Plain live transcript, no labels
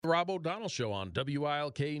Rob O'Donnell Show on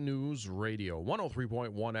WILK News Radio,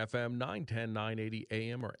 103.1 FM, 910, 980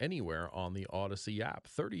 AM, or anywhere on the Odyssey app.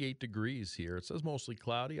 38 degrees here. It says mostly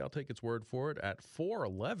cloudy. I'll take its word for it at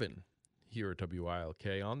 4:11 here at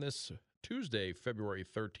WILK on this Tuesday, February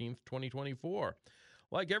 13th, 2024.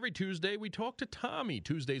 Like every Tuesday, we talk to Tommy.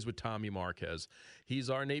 Tuesdays with Tommy Marquez. He's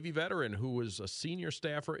our Navy veteran who was a senior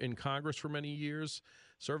staffer in Congress for many years,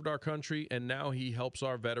 served our country, and now he helps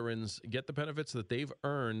our veterans get the benefits that they've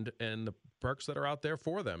earned and the perks that are out there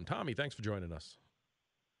for them. Tommy, thanks for joining us.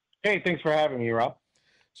 Hey, thanks for having me, Rob.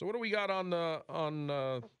 So what do we got on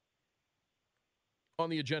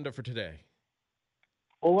the agenda for today?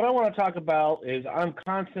 Well, what I want to talk about is I'm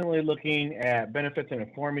constantly looking at benefits and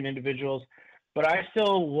informing individuals, but I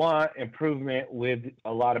still want improvement with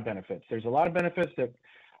a lot of benefits. There's a lot of benefits that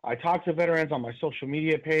I talk to veterans on my social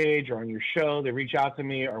media page or on your show. They reach out to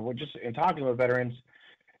me, or we're just in talking with veterans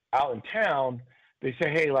out in town. They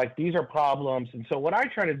say, hey, like, these are problems. And so what I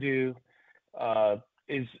try to do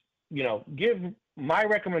is, give my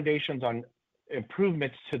recommendations on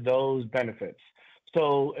improvements to those benefits.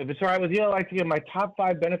 So if it's all right with you, I'd like to give my top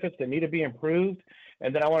 5 benefits that need to be improved.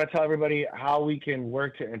 And then I want to tell everybody how we can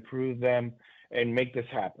work to improve them and make this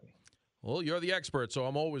happen. Well, you're the expert, so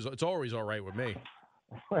it's always all right with me.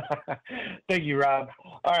 Thank you, Rob.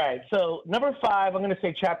 All right, so number 5, I'm going to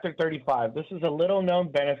say Chapter 35. This is a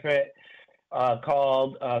little-known benefit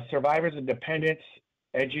called Survivors and Dependents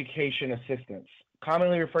Education Assistance,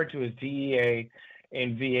 commonly referred to as DEA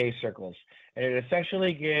in VA circles. And it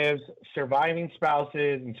essentially gives surviving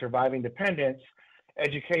spouses and surviving dependents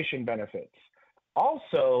education benefits.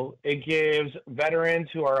 Also, it gives veterans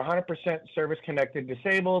who are 100% service-connected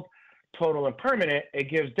disabled, total and permanent, it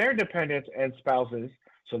gives their dependents and spouses,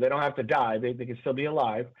 so they don't have to die, they can still be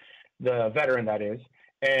alive, the veteran that is,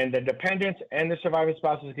 and the dependents and the surviving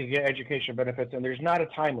spouses can get education benefits, and there's not a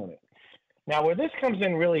time limit. Now, where this comes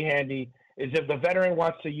in really handy is if the veteran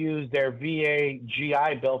wants to use their VA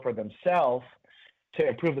GI Bill for themselves to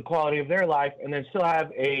improve the quality of their life and then still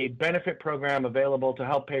have a benefit program available to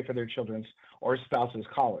help pay for their children's or spouse's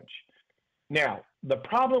college. Now, the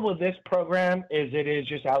problem with this program is it is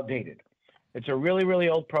just outdated. It's a really, really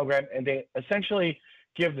old program, and they essentially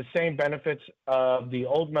give the same benefits of the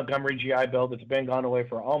old Montgomery GI Bill that's been gone away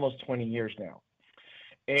for almost 20 years now.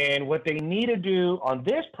 And what they need to do on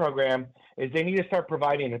this program is they need to start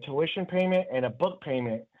providing a tuition payment and a book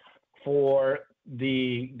payment for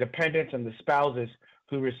the dependents and the spouses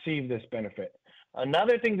who receive this benefit.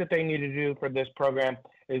 Another thing that they need to do for this program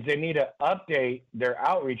is they need to update their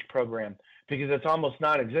outreach program because it's almost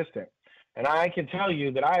non-existent. And I can tell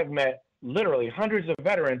you that I have met literally hundreds of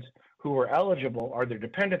veterans who were eligible, or their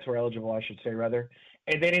dependents were eligible, I should say rather,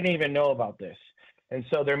 and they didn't even know about this. And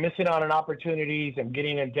so they're missing out on opportunities and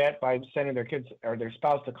getting in debt by sending their kids or their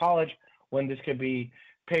spouse to college when this could be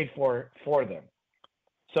paid for them.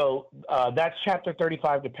 So that's Chapter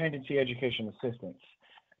 35, Dependency Education Assistance.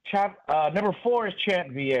 Number 4 is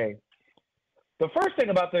CHAMP VA. The first thing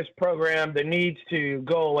about this program that needs to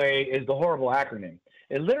go away is the horrible acronym.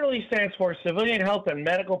 It literally stands for Civilian Health and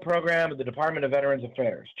Medical Program of the Department of Veterans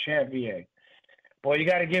Affairs, CHAMP VA. Boy, you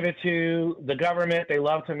got to give it to the government. They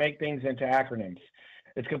love to make things into acronyms.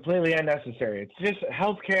 It's completely unnecessary. It's just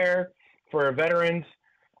health care for veterans,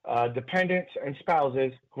 dependents, and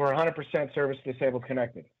spouses who are 100% service disabled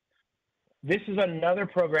connected. This is another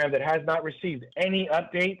program that has not received any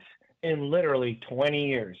updates in literally 20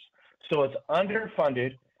 years. So it's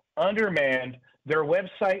underfunded, undermanned. Their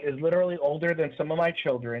website is literally older than some of my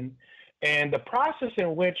children. And the process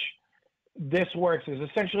in which this works is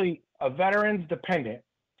essentially a veteran's dependent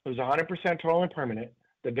who's 100% total and permanent.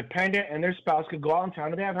 The dependent and their spouse could go out in town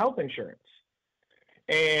and they have health insurance.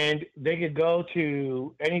 And they could go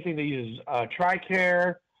to anything that uses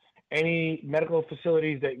TRICARE, any medical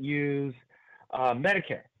facilities that use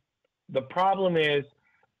Medicare. The problem is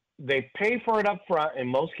they pay for it up front in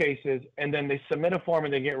most cases, and then they submit a form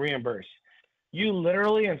and they get reimbursed. You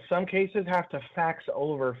literally, in some cases, have to fax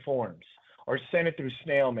over forms or send it through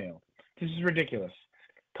snail mail. This is ridiculous.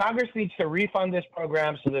 Congress needs to refund this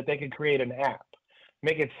program so that they can create an app.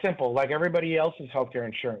 Make it simple, like everybody else's healthcare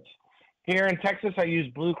insurance. Here in Texas, I use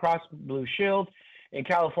Blue Cross Blue Shield. In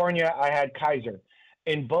California, I had Kaiser.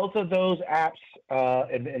 In both of those apps,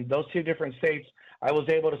 in those two different states, I was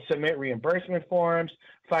able to submit reimbursement forms,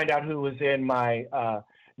 find out who was in my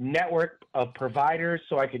network of providers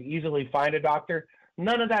so I could easily find a doctor.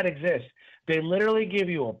 None of that exists. They literally give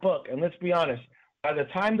you a book. And let's be honest, by the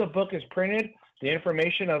time the book is printed, the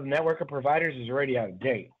information of network of providers is already out of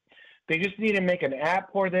date. They just need to make an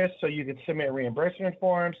app for this so you can submit reimbursement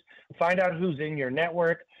forms, find out who's in your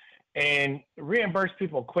network, and reimburse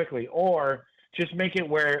people quickly, or just make it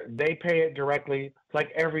where they pay it directly like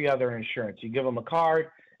every other insurance. You give them a card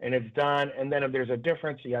and it's done, and then if there's a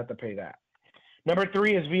difference, you have to pay that. Number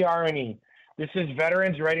 3 is VRNE. This is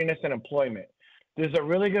Veterans Readiness and Employment. This is a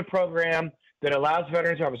really good program that allows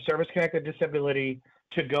veterans who have a service-connected disability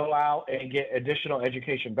to go out and get additional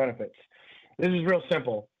education benefits. This is real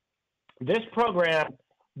simple. This program,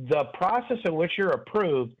 the process in which you're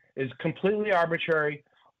approved is completely arbitrary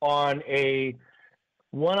on a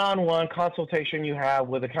one-on-one consultation you have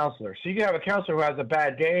with a counselor. So you can have a counselor who has a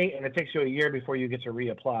bad day, and it takes you a year before you get to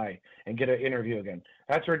reapply and get an interview again.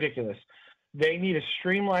 That's ridiculous. They need to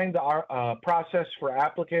streamline the process for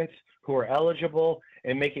applicants who are eligible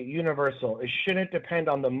and make it universal. It shouldn't depend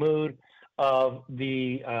on the mood of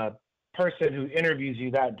the person who interviews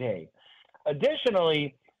you that day.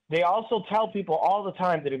 Additionally, they also tell people all the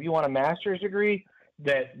time that if you want a master's degree,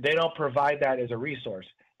 that they don't provide that as a resource.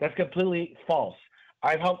 That's completely false.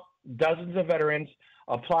 I've helped dozens of veterans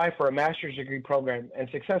apply for a master's degree program and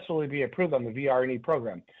successfully be approved on the VRNE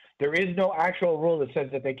program. There is no actual rule that says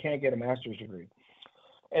that they can't get a master's degree.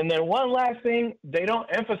 And then one last thing, they don't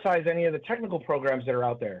emphasize any of the technical programs that are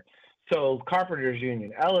out there. So Carpenters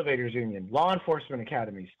Union, Elevators Union, law enforcement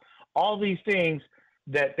academies, all these things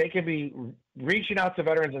that they could be reaching out to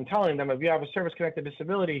veterans and telling them, if you have a service-connected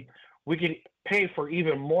disability, we could pay for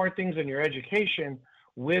even more things in your education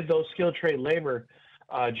with those skilled trade labor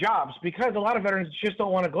jobs, because a lot of veterans just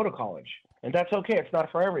don't want to go to college. And that's okay. It's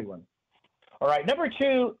not for everyone. All right. Number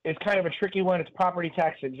 2 is kind of a tricky one. It's property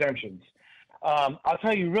tax exemptions. I'll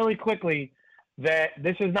tell you really quickly that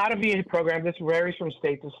this is not a VA program. This varies from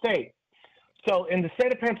state to state. So in the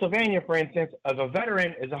state of Pennsylvania, for instance, if a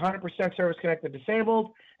veteran is 100% service-connected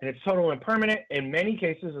disabled and it's total and permanent, in many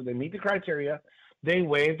cases, if they meet the criteria, they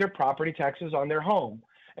waive their property taxes on their home.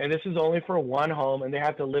 And this is only for one home, and they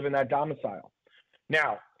have to live in that domicile.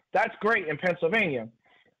 Now, that's great in Pennsylvania.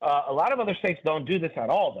 A lot of other states don't do this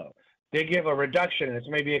at all, though. They give a reduction. It's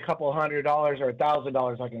maybe a couple $100 or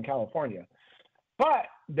 $1,000 like in California. But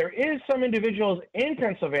there is some individuals in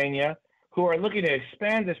Pennsylvania who are looking to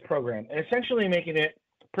expand this program and essentially making it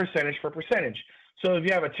percentage for percentage. So if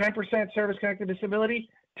you have a 10% service-connected disability,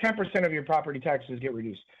 10% of your property taxes get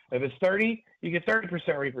reduced. If it's 30, you get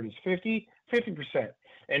 30% reproduced. 50, 50%.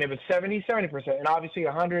 And if it's 70, 70%. And obviously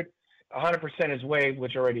 100% is waived,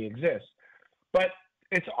 which already exists. But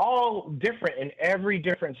it's all different in every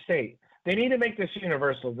different state. They need to make this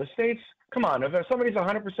universal. The states, come on, if somebody's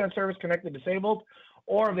 100% service-connected disabled,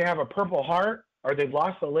 or if they have a Purple Heart, or they've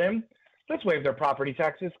lost a limb, let's waive their property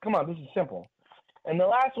taxes. Come on, this is simple. And the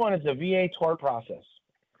last one is the VA tort process.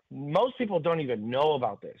 Most people don't even know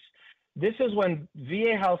about this. This is when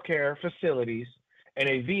VA healthcare facilities and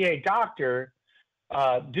a VA doctor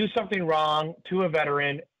do something wrong to a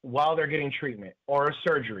veteran while they're getting treatment or a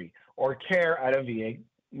surgery or care at a VA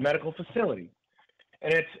medical facility.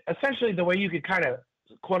 And it's essentially the way you could kind of,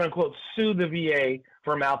 quote unquote, sue the VA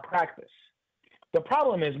for malpractice. The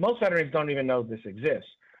problem is most veterans don't even know this exists.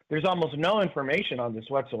 There's almost no information on this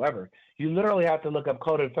whatsoever. You literally have to look up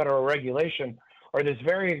Code and Federal Regulation or this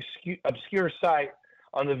very obscure site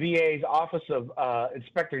on the VA's Office of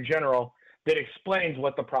Inspector General that explains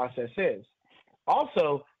what the process is.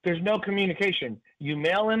 Also, there's no communication. You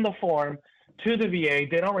mail in the form to the VA.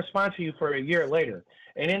 They don't respond to you for a year later.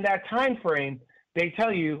 And in that time frame, they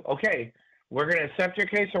tell you, okay, we're going to accept your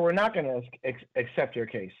case or we're not going to accept your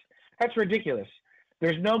case. That's ridiculous.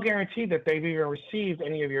 There's no guarantee that they've even received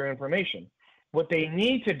any of your information. What they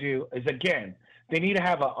need to do is, again, they need to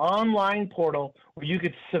have an online portal where you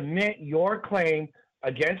could submit your claim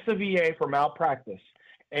against the VA for malpractice.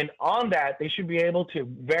 And on that, they should be able to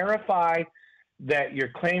verify that your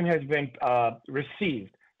claim has been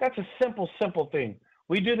received. That's a simple, simple thing.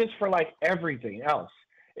 We do this for like everything else.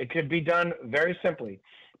 It could be done very simply.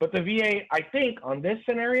 But the VA, I think, on this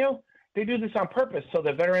scenario, they do this on purpose so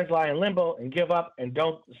the veterans lie in limbo and give up and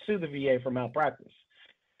don't sue the VA for malpractice.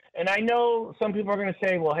 And I know some people are going to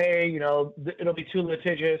say, well, hey, you know, it'll be too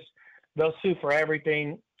litigious. They'll sue for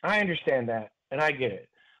everything. I understand that, and I get it.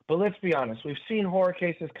 But let's be honest. We've seen horror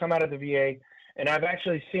cases come out of the VA, and I've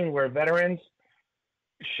actually seen where veterans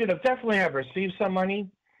should have definitely have received some money,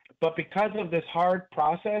 but because of this hard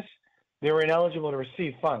process, they were ineligible to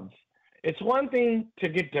receive funds. It's one thing to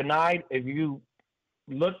get denied if you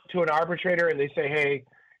look to an arbitrator and they say, hey,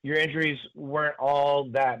 your injuries weren't all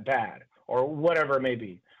that bad, or whatever it may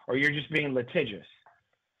be, or you're just being litigious.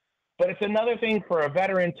 But it's another thing for a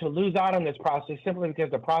veteran to lose out on this process simply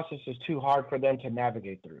because the process is too hard for them to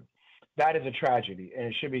navigate through. That is a tragedy, and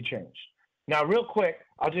it should be changed. Now, real quick,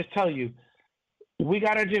 I'll just tell you, We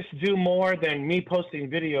got to just do more than me posting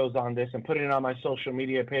videos on this and putting it on my social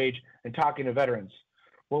media page and talking to veterans.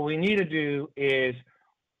 What we need to do is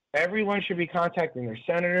everyone should be contacting their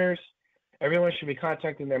senators. Everyone should be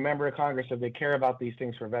contacting their member of Congress if they care about these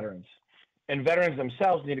things for veterans. And veterans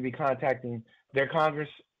themselves need to be contacting their Congress,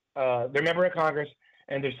 their member of Congress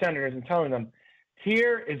and their senators and telling them,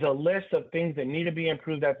 here is a list of things that need to be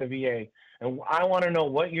improved at the VA. And I want to know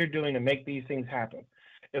what you're doing to make these things happen.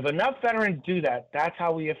 If enough veterans do that, that's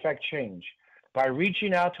how we affect change, by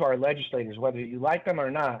reaching out to our legislators, whether you like them or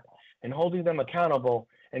not, and holding them accountable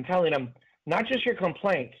and telling them not just your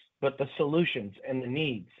complaints, but the solutions and the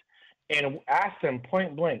needs. And ask them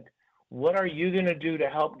point blank, what are you going to do to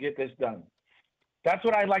help get this done? That's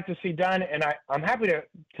what I'd like to see done. And I'm happy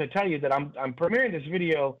to tell you that I'm premiering this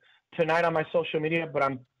video tonight on my social media, but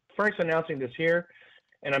I'm first announcing this here.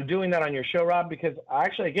 And I'm doing that on your show, Rob, because I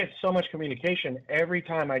actually get so much communication every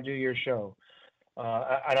time I do your show.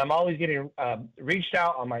 And I'm always getting reached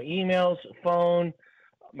out on my emails, phone,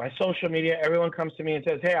 my social media. Everyone comes to me and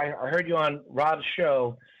says, hey, I heard you on Rob's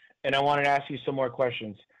show, and I wanted to ask you some more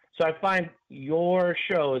questions. So I find your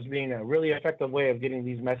show as being a really effective way of getting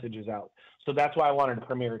these messages out. So that's why I wanted to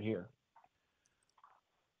premiere it here.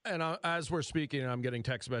 And as we're speaking, I'm getting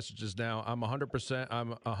text messages now. I'm 100%.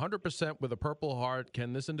 I'm 100% with a Purple Heart.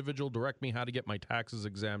 Can this individual direct me how to get my taxes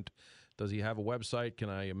exempt? Does he have a website? Can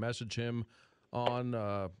I message him on?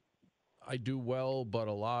 I do well, but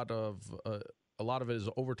a lot of it is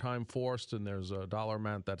overtime forced, and there's a dollar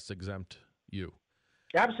amount that's exempt you.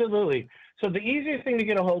 Absolutely. So the easiest thing to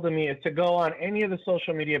get a hold of me is to go on any of the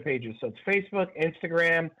social media pages. So it's Facebook,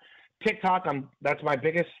 Instagram, TikTok. That's my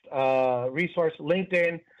biggest resource.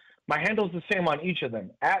 LinkedIn. My handle's the same on each of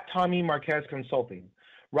them, at Tommy Marquez Consulting.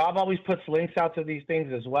 Rob always puts links out to these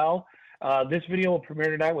things as well. This video will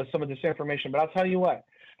premiere tonight with some of this information, but I'll tell you what,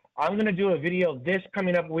 I'm going to do a video this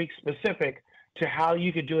coming up week specific to how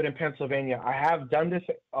you could do it in Pennsylvania. I have done this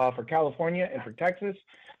for California and for Texas.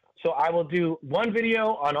 So I will do one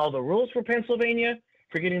video on all the rules for Pennsylvania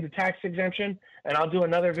for getting the tax exemption, and I'll do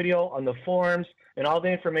another video on the forms and all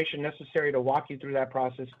the information necessary to walk you through that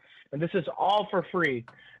process. And this is all for free.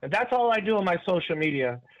 And that's all I do on my social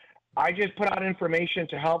media. I just put out information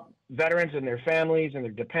to help veterans and their families and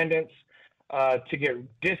their dependents to get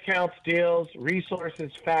discounts, deals,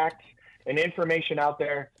 resources, facts, and information out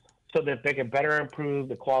there so that they can better improve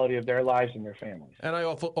the quality of their lives and their families. And I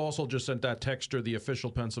also just sent that texter the official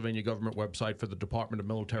Pennsylvania government website for the Department of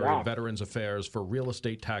Military and Veterans Affairs for real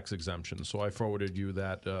estate tax exemption. So I forwarded you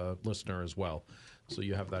that, listener, as well. So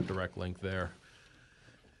you have that direct link there.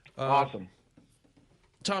 Awesome.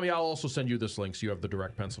 Tommy, I'll also send you this link so you have the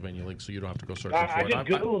direct Pennsylvania link so you don't have to go searching for it. I just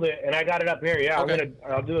Googled it, and I got it up here. Yeah, okay.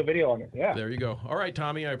 I'll do a video on it. Yeah. There you go. All right,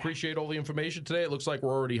 Tommy, I appreciate all the information today. It looks like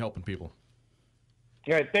we're already helping people.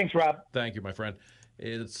 All right, thanks, Rob. Thank you, my friend.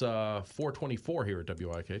 It's 4:24 here at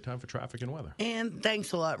WIK. Time for traffic and weather. And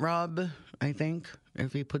thanks a lot, Rob, I think,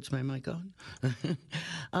 if he puts my mic on.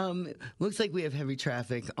 Looks like we have heavy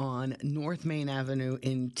traffic on North Main Avenue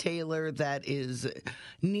in Taylor. That is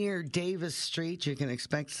near Davis Street. You can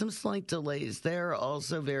expect some slight delays there.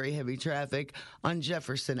 Also very heavy traffic on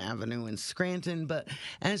Jefferson Avenue in Scranton. But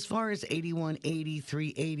as far as 8180,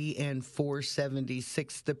 380, and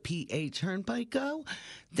 476, the PA Turnpike go,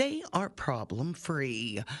 they are problem-free.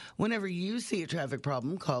 Whenever you see a traffic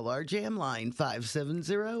problem, call our jam line,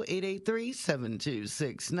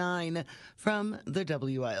 570-883-7269. From the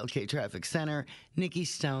WILK Traffic Center, Nikki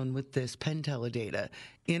Stone with this Penn Teledata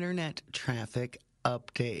Internet Traffic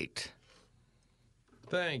Update.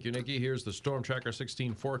 Thank you, Nikki. Here's the Storm Tracker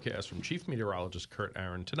 16 forecast from Chief Meteorologist Kurt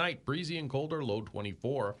Aaron. Tonight, breezy and colder, low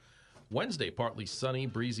 24. Wednesday, partly sunny,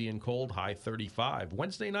 breezy and cold, high 35.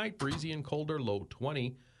 Wednesday night, breezy and colder, low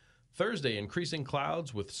 20. Thursday, increasing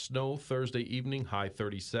clouds with snow Thursday evening, high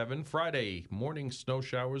 37. Friday, morning snow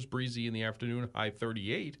showers, breezy in the afternoon, high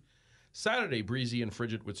 38. Saturday, breezy and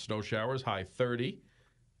frigid with snow showers, high 30.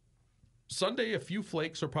 Sunday, a few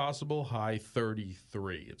flakes are possible, high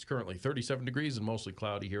 33. It's currently 37 degrees and mostly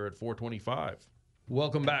cloudy here at 425.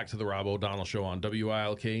 Welcome back to the Rob O'Donnell Show on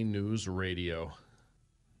WILK News Radio.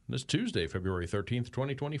 This Tuesday, February 13th,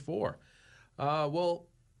 2024.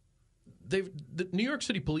 The New York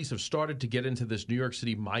City police have started to get into this New York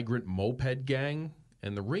City migrant moped gang,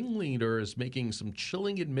 and the ringleader is making some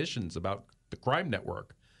chilling admissions about the crime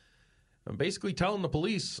network. I'm basically telling the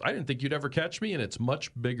police, I didn't think you'd ever catch me, and it's much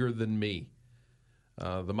bigger than me.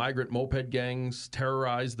 The migrant moped gangs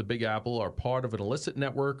terrorize the Big Apple, are part of an illicit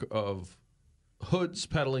network of hoods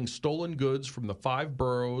peddling stolen goods from the 5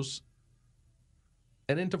 boroughs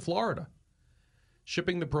and into Florida.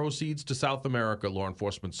 shipping the proceeds to South America, law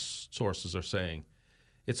enforcement sources are saying.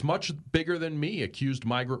 It's much bigger than me, accused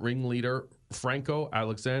migrant ringleader Franco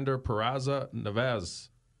Alexander Peraza Neves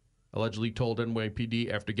allegedly told NYPD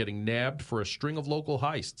after getting nabbed for a string of local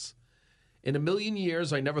heists. In a million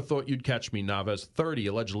years, I never thought you'd catch me, Neves, 30,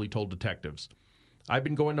 allegedly told detectives. I've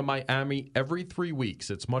been going to Miami every 3 weeks.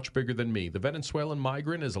 It's much bigger than me. The Venezuelan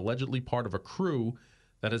migrant is allegedly part of a crew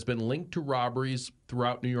that has been linked to robberies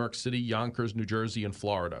throughout New York City, Yonkers, New Jersey, and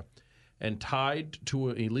Florida, and tied to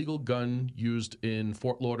an illegal gun used in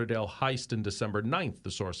Fort Lauderdale heist in December 9th,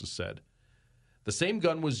 the sources said. The same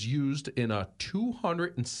gun was used in a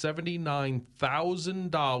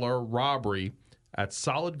 $279,000 robbery at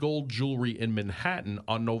Solid Gold Jewelry in Manhattan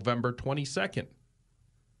on November 22nd.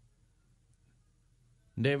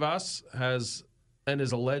 Neves and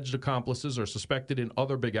his alleged accomplices are suspected in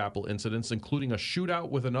other Big Apple incidents, including a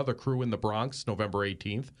shootout with another crew in the Bronx, November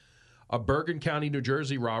 18th, a Bergen County, New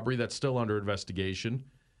Jersey robbery that's still under investigation.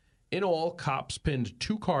 In all, cops pinned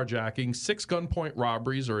 2 carjackings, 6 gunpoint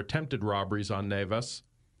robberies or attempted robberies on Neves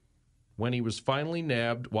when he was finally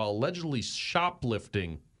nabbed while allegedly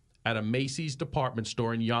shoplifting at a Macy's department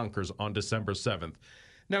store in Yonkers on December 7th.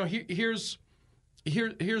 Now, here's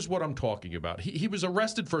what I'm talking about. He was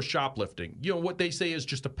arrested for shoplifting. You know, what they say is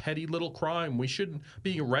just a petty little crime. We shouldn't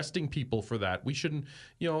be arresting people for that. We shouldn't,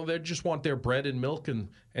 they just want their bread and milk and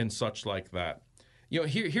such like that.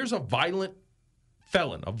 Here's a violent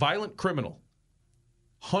felon, a violent criminal,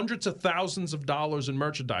 hundreds of thousands of dollars in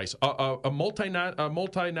merchandise, a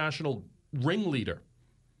multinational ringleader,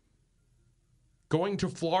 going to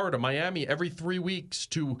Florida, Miami every 3 weeks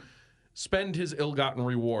to spend his ill-gotten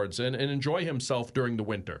rewards and enjoy himself during the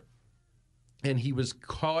winter. And he was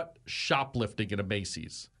caught shoplifting in a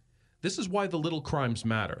Macy's. This is why the little crimes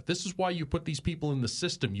matter. This is why you put these people in the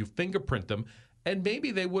system. You fingerprint them, and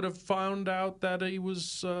maybe they would have found out that he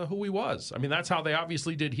was who he was. I mean, that's how they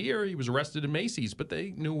obviously did here. He was arrested in Macy's, but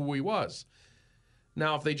they knew who he was.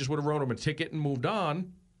 Now, if they just would have wrote him a ticket and moved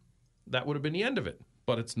on, that would have been the end of it,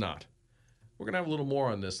 but it's not. We're going to have a little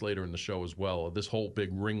more on this later in the show as well, this whole big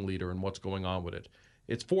ringleader and what's going on with it.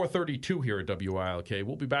 It's 4:32 here at WILK.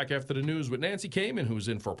 We'll be back after the news with Nancy Kamen, who's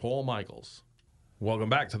in for Paul Michaels. Welcome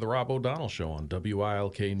back to the Rob O'Donnell Show on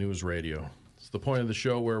WILK News Radio. It's the point of the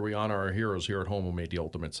show where we honor our heroes here at home who made the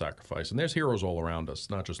ultimate sacrifice. And there's heroes all around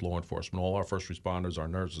us, not just law enforcement. All our first responders, our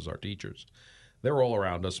nurses, our teachers. They're all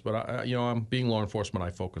around us. But, I'm being law enforcement,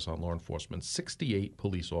 I focus on law enforcement. 68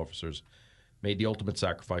 police officers made the ultimate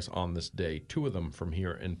sacrifice on this day, 2 of them from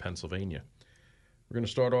here in Pennsylvania. We're going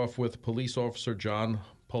to start off with Police Officer John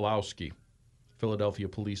Pulowski, Philadelphia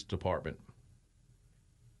Police Department.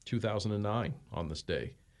 2009 on this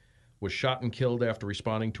day. Was shot and killed after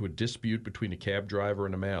responding to a dispute between a cab driver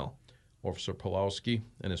and a male. Officer Pulowski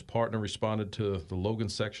and his partner responded to the Logan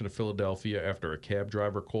section of Philadelphia after a cab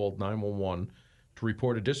driver called 911 to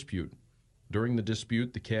report a dispute. During the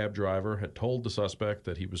dispute, the cab driver had told the suspect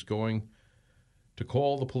that he was going to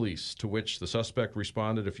call the police, to which the suspect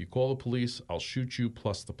responded, "If you call the police, I'll shoot you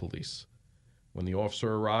plus the police." When the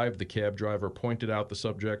officer arrived, the cab driver pointed out the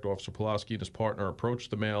subject. Officer Pulowski and his partner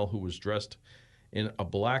approached the male, who was dressed in a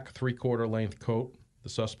black 3/4 length coat. The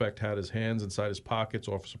suspect had his hands inside his pockets.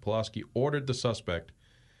 Officer Pulowski ordered the suspect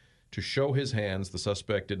to show his hands. The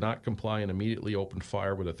suspect did not comply and immediately opened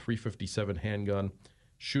fire with a .357 handgun,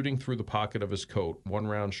 shooting through the pocket of his coat. One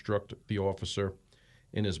round struck the officer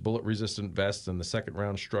in his bullet-resistant vest, and the second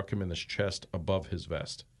round struck him in his chest above his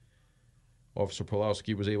vest. Officer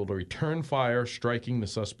Pulowski was able to return fire, striking the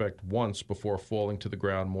suspect once before falling to the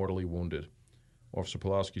ground mortally wounded. Officer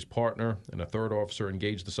Pulowski's partner and a third officer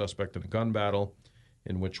engaged the suspect in a gun battle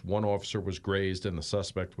in which one officer was grazed and the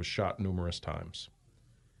suspect was shot numerous times.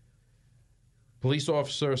 Police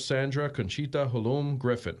Officer Sandra Conchita Hulum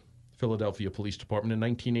Griffin, Philadelphia Police Department in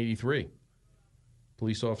 1983.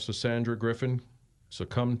 Police Officer Sandra Griffin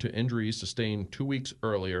succumbed to injuries sustained 2 weeks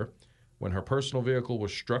earlier when her personal vehicle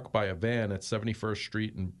was struck by a van at 71st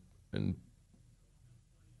Street and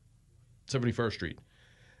 71st Street.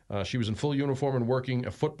 She was in full uniform and working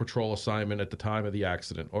a foot patrol assignment at the time of the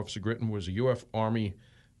accident. Officer Griffin was a U.S. Army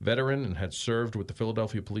veteran and had served with the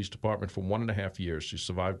Philadelphia Police Department for 1.5 years. She's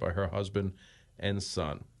survived by her husband and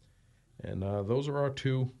son. And those are our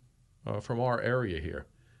 2 from our area here.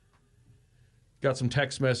 Got some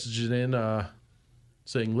text messages in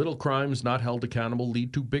saying little crimes not held accountable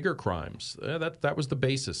lead to bigger crimes. That was the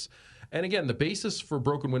basis. And again, the basis for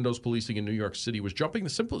broken windows policing in New York City was jumping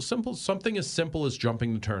something as simple as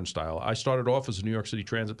jumping the turnstile. I started off as a New York City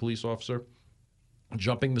Transit police officer.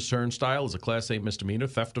 Jumping the turnstile is a Class A misdemeanor,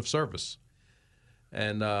 theft of service.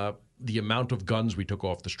 And the amount of guns we took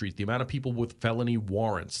off the street, the amount of people with felony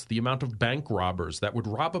warrants, the amount of bank robbers that would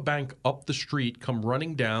rob a bank up the street, come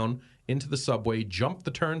running down into the subway, jump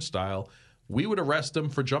the turnstile. We would arrest them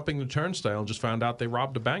for jumping the turnstile and just found out they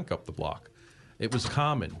robbed a bank up the block. It was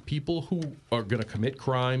common. People who are going to commit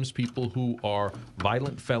crimes, people who are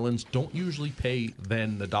violent felons, don't usually pay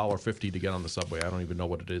then the $1.50 to get on the subway. I don't even know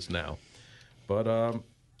what it is now. But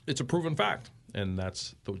it's a proven fact, and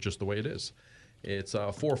that's just the way it is. It's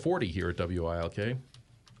 4:40 here at WILK.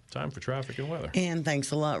 Time for traffic and weather. And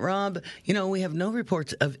thanks a lot, Rob. You know, we have no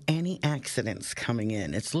reports of any accidents coming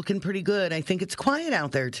in. It's looking pretty good. I think it's quiet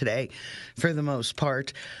out there today for the most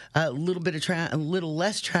part. A little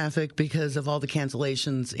less traffic because of all the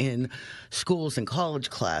cancellations in schools and college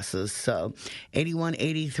classes. So 81,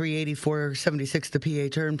 83, 84, 76, the PA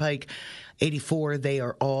Turnpike. 84, they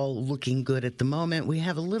are all looking good at the moment. We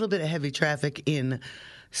have a little bit of heavy traffic in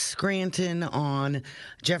Scranton on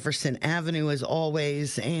Jefferson Avenue as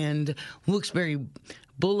always, and Wilkes-Barre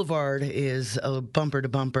Boulevard is a bumper to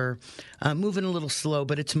bumper, moving a little slow,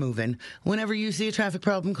 but it's moving. Whenever you see a traffic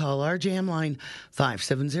problem, call our jam line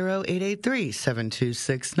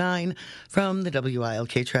 570-883-7269 from the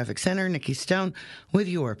WILK Traffic Center. Nikki Stone with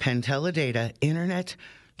your Penn Teledata Internet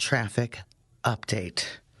Traffic Update.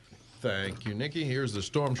 Thank you, Nikki. Here's the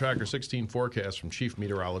Storm Tracker 16 forecast from Chief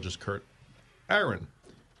Meteorologist Kurt Aaron.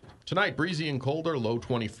 Tonight, breezy and colder, low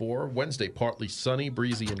 24. Wednesday, partly sunny,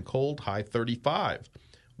 breezy and cold, high 35.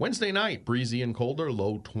 Wednesday night, breezy and colder,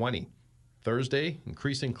 low 20. Thursday,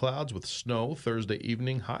 increasing clouds with snow. Thursday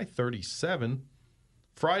evening, high 37.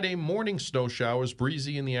 Friday morning, snow showers,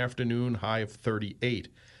 breezy in the afternoon, high of 38.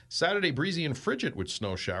 Saturday, breezy and frigid with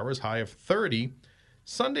snow showers, high of 30.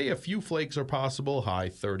 Sunday, a few flakes are possible, high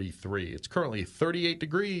 33. It's currently 38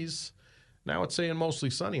 degrees. Now it's saying mostly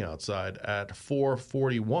sunny outside at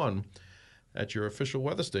 4:41 at your official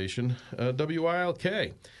weather station,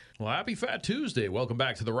 WILK. Well, happy Fat Tuesday. Welcome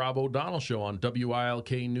back to the Rob O'Donnell Show on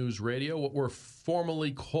WILK News Radio, what we're formally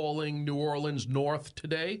calling New Orleans North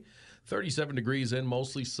today. 37 degrees and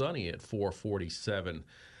mostly sunny at 4:47.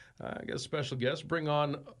 I got a special guest. Bring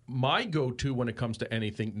on my go-to when it comes to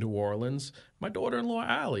anything New Orleans, my daughter-in-law,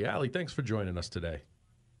 Allie. Allie, thanks for joining us today.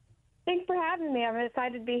 Thanks for having me. I'm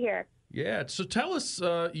excited to be here. Yeah, so tell us,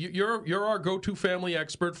 you're our go-to family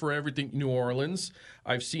expert for everything New Orleans.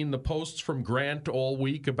 I've seen the posts from Grant all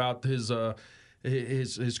week about his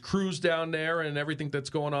cruise down there and everything that's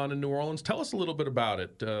going on in New Orleans. Tell us a little bit about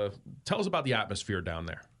it. Tell us about the atmosphere down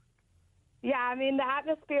there. Yeah, I mean, the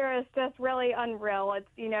atmosphere is just really unreal. It's,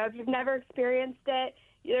 if you've never experienced it,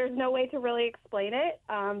 there's no way to really explain it.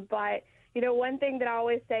 But, one thing that I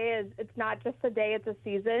always say is it's not just a day, it's a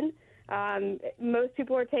season. Most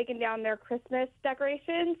people are taking down their Christmas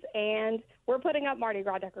decorations, and we're putting up Mardi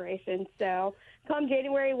Gras decorations. So come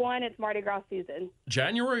January 1, it's Mardi Gras season.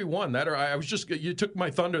 January 1, you took my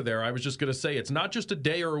thunder there. I was just going to say it's not just a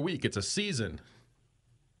day or a week, it's a season.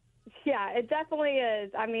 Yeah, it definitely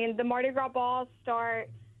is. I mean, the Mardi Gras balls start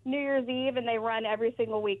New Year's Eve, and they run every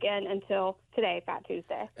single weekend until today, Fat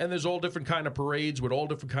Tuesday. And there's all different kind of parades with all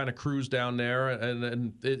different kind of crews down there,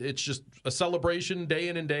 and it's just a celebration day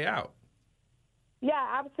in and day out. Yeah,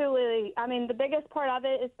 absolutely. I mean, the biggest part of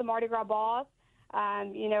it is the Mardi Gras balls.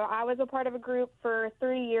 I was a part of a group for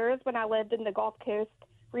 3 years when I lived in the Gulf Coast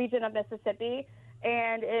region of Mississippi,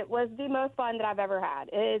 and it was the most fun that I've ever had.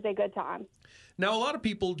 It is a good time. Now, a lot of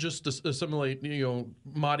people just assimilate,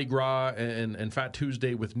 Mardi Gras and Fat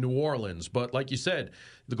Tuesday with New Orleans, but like you said,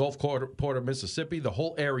 the Gulf Port of Mississippi, the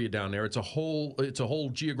whole area down there, it's a whole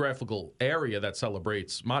geographical area that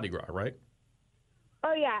celebrates Mardi Gras, right?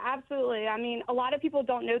 Oh, yeah, absolutely. I mean, a lot of people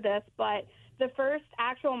don't know this, but the first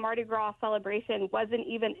actual Mardi Gras celebration wasn't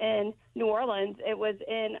even in New Orleans. It was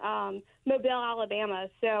in Mobile, Alabama.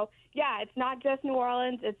 So, yeah, it's not just New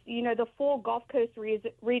Orleans. It's, the full Gulf Coast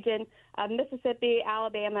region of Mississippi,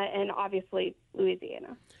 Alabama, and obviously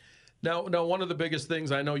Louisiana. Now, one of the biggest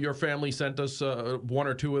things, I know your family sent us one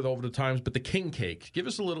or two of over the times, but the king cake. Tell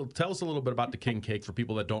us a little bit about the king cake for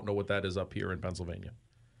people that don't know what that is up here in Pennsylvania.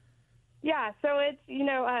 Yeah, so it's,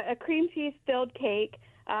 a cream cheese filled cake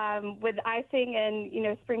with icing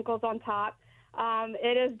and, sprinkles on top.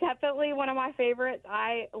 It is definitely one of my favorites.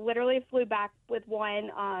 I literally flew back with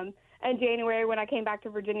one in January when I came back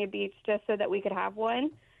to Virginia Beach just so that we could have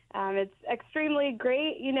one. It's extremely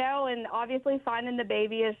great, and obviously finding the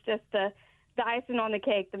baby is just the icing on the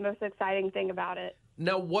cake, the most exciting thing about it.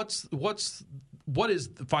 Now, what is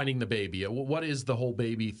finding the baby? What is the whole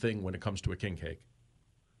baby thing when it comes to a king cake?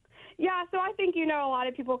 Yeah, so I think, a lot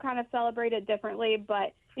of people kind of celebrate it differently,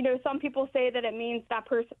 but, some people say that it means that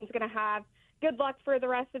person's going to have good luck for the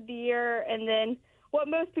rest of the year, and then what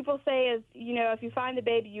most people say is, if you find the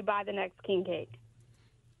baby, you buy the next king cake.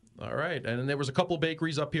 All right. And there was a couple of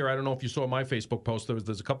bakeries up here. I don't know if you saw my Facebook post.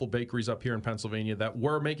 There's a couple of bakeries up here in Pennsylvania that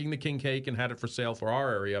were making the king cake and had it for sale for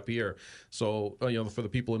our area up here. So, for the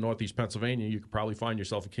people in Northeast Pennsylvania, you could probably find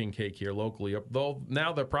yourself a king cake here locally. Though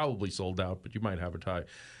now they're probably sold out, but you might have a tie.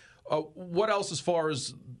 What else as far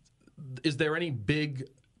as, is there any big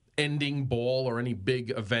ending ball or any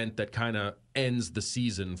big event that kind of ends the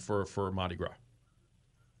season for Mardi Gras?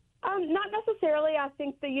 Not necessarily. I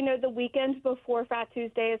think the weekend before Fat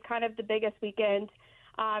Tuesday is kind of the biggest weekend.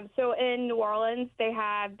 So in New Orleans, they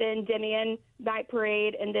have the Endymion Night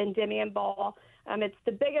Parade and the Endymion Ball. It's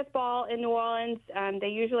the biggest ball in New Orleans. They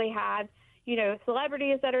usually have,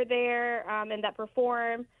 celebrities that are there and that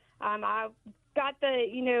perform. I got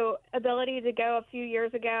the, ability to go a few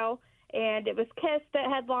years ago, and it was Kiss that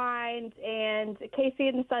headlined and Casey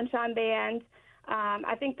and the Sunshine Band.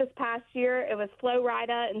 I think this past year it was Flo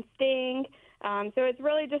Rida and Sting. So it's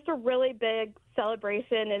really just a really big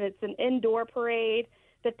celebration, and it's an indoor parade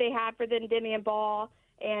that they have for the Endymion Ball,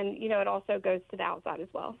 and, it also goes to the outside as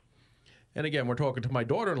well. And again, we're talking to my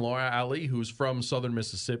daughter-in-law, Allie, who's from southern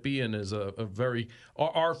Mississippi and is a very,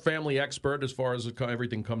 our family expert as far as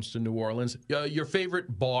everything comes to New Orleans. Your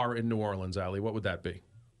favorite bar in New Orleans, Allie, what would that be?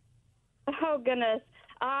 Oh, goodness.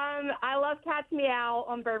 I love Cat's Meow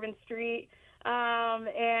on Bourbon Street.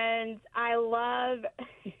 And I love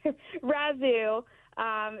Razoo.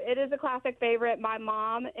 It is a classic favorite. My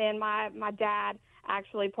mom and my dad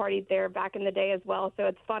actually partied there back in the day as well. So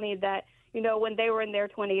it's funny that, when they were in their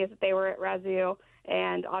 20s, they were at Razoo.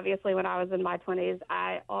 And obviously when I was in my 20s,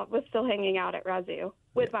 I was still hanging out at Razoo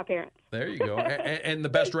with my parents. There you go. And the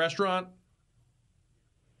best restaurant?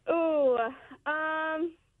 Ooh,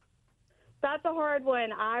 that's a hard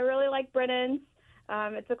one. I really like Brennan's.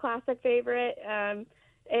 It's a classic favorite.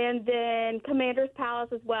 And then Commander's Palace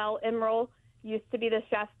as well. Emerald used to be the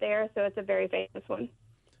chef there, so it's a very famous one.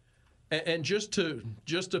 And just to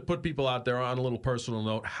put people out there on a little personal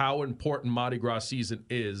note, how important Mardi Gras season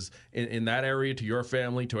is in that area, to your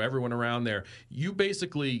family, to everyone around there. You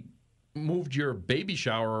basically moved your baby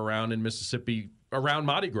shower around in Mississippi around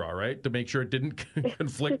Mardi Gras, right, to make sure it didn't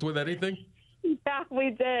conflict with anything? Yeah, we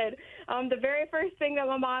did. The very first thing that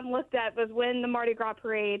my mom looked at was when the Mardi Gras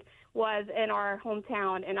parade was in our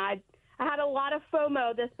hometown, and I had a lot of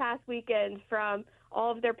FOMO this past weekend from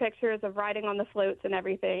all of their pictures of riding on the floats and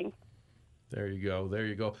everything. There you go. There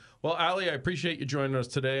you go. Well, Allie, I appreciate you joining us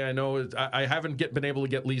today. I know I haven't been able to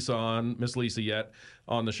get Miss Lisa yet,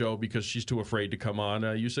 on the show because she's too afraid to come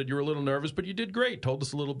on. You said you were a little nervous, but you did great. Told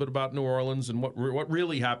us a little bit about New Orleans and what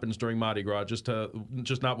really happens during Mardi Gras, just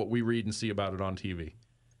not what we read and see about it on TV.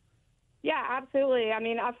 Yeah, absolutely. I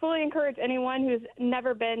mean, I fully encourage anyone who's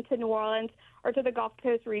never been to New Orleans or to the Gulf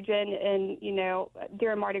Coast region and,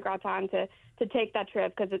 during Mardi Gras time to take that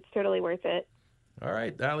trip because it's totally worth it. All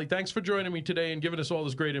right, Allie, thanks for joining me today and giving us all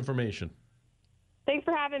this great information. Thanks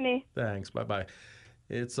for having me. Thanks. Bye-bye.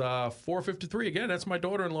 It's 4:53 again. That's my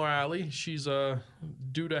daughter-in-law, Allie. She's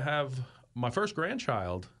due to have my first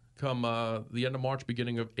grandchild come the end of March,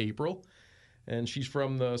 beginning of April. And she's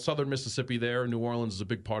from the southern Mississippi there. New Orleans is a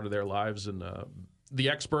big part of their lives. And the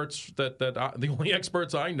experts the only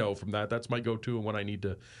experts I know from that's my go-to when I need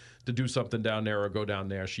to do something down there or go down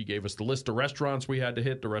there. She gave us the list of restaurants we had to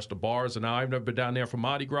hit, the rest of bars. And now I've never been down there for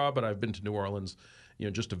Mardi Gras, but I've been to New Orleans,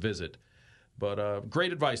 just to visit. But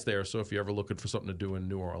great advice there. So if you're ever looking for something to do in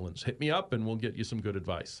New Orleans, hit me up and we'll get you some good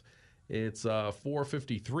advice. It's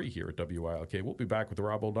 4:53 here at WILK. We'll be back with the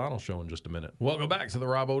Rob O'Donnell Show in just a minute. Welcome back to the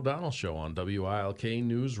Rob O'Donnell Show on WILK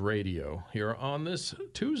News Radio here on this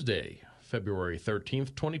Tuesday, February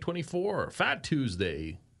 13th, 2024. Fat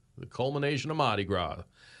Tuesday, the culmination of Mardi Gras.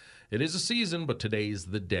 It is a season, but today's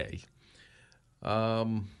the day.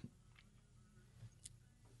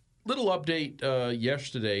 Little update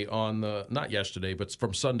yesterday on not yesterday, but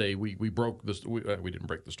from Sunday. We broke this. We didn't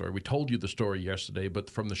break the story. We told you the story yesterday, but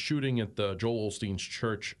from the shooting at the Joel Osteen's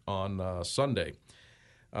church on Sunday,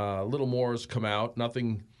 little more has come out.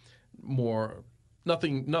 Nothing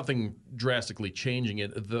drastically changing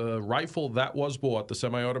it. The rifle that was bought, the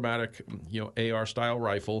semi-automatic, AR style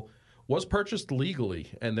rifle, was purchased legally,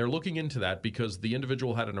 and they're looking into that because the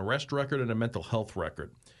individual had an arrest record and a mental health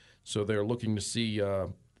record. So they're looking to see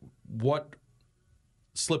what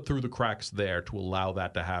slipped through the cracks there to allow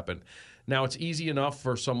that to happen. Now, it's easy enough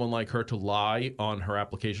for someone like her to lie on her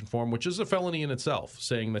application form, which is a felony in itself,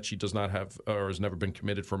 saying that she does not have or has never been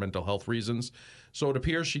committed for mental health reasons. So it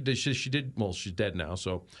appears she did, well, she's dead now,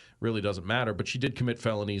 so really doesn't matter, but she did commit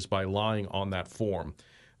felonies by lying on that form.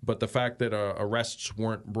 But the fact that arrests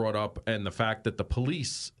weren't brought up and the fact that the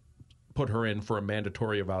police put her in for a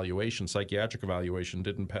mandatory evaluation, psychiatric evaluation,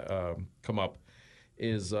 didn't come up,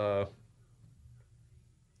 is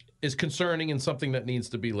concerning and something that needs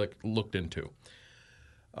to be looked into.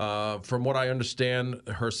 From what I understand,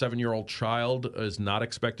 her 7-year-old child is not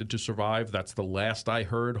expected to survive. That's the last I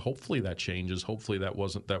heard. Hopefully that changes. Hopefully that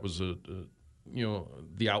was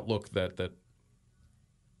the outlook that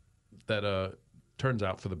turns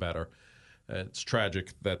out for the better. It's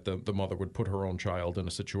tragic that the mother would put her own child in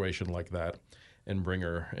a situation like that and bring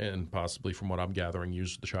her, and possibly, from what I'm gathering,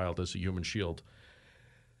 use the child as a human shield.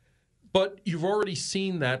 But you've already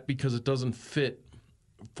seen that because it doesn't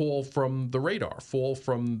fall from the radar, fall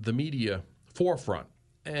from the media forefront.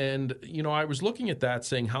 And, I was looking at that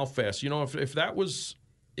saying, how fast? If that was,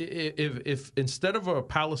 if instead of a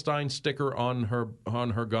Palestine sticker on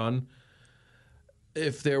her gun,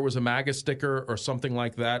 if there was a MAGA sticker or something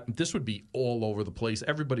like that, this would be all over the place.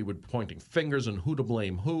 Everybody would be pointing fingers and who to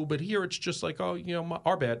blame who. But here it's just like,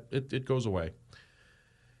 our bad. It goes away.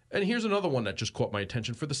 And here's another one that just caught my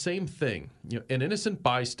attention for the same thing. An innocent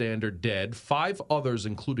bystander dead, 5 others,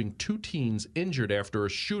 including 2 teens, injured after a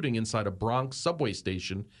shooting inside a Bronx subway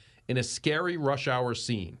station in a scary rush hour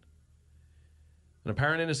scene. An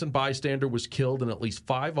apparent innocent bystander was killed and at least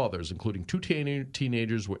 5 others, including 2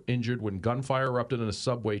 teenagers, were injured when gunfire erupted in a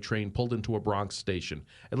subway train pulled into a Bronx station.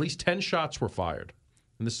 At least 10 shots were fired.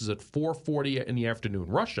 And this is at 4:40 in the afternoon,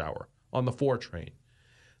 rush hour, on the 4 train.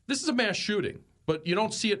 This is a mass shooting, but you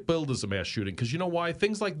don't see it billed as a mass shooting because you know why?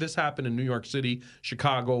 Things like this happen in New York City,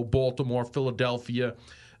 Chicago, Baltimore, Philadelphia,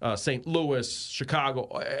 St. Louis, Chicago,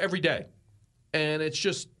 every day. And it's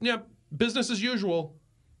just, business as usual.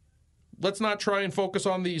 Let's not try and focus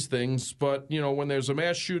on these things, but, when there's a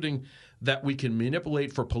mass shooting that we can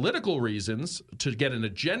manipulate for political reasons to get an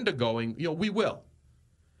agenda going, we will.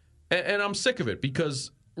 And I'm sick of it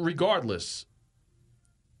because regardless,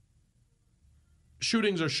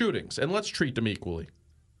 shootings are shootings, and let's treat them equally.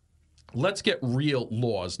 Let's get real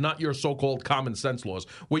laws, not your so-called common sense laws,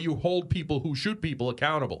 where you hold people who shoot people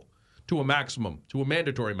accountable to a maximum, to a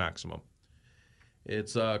mandatory maximum.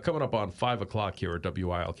 It's coming up on 5 o'clock here at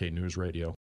WILK News Radio.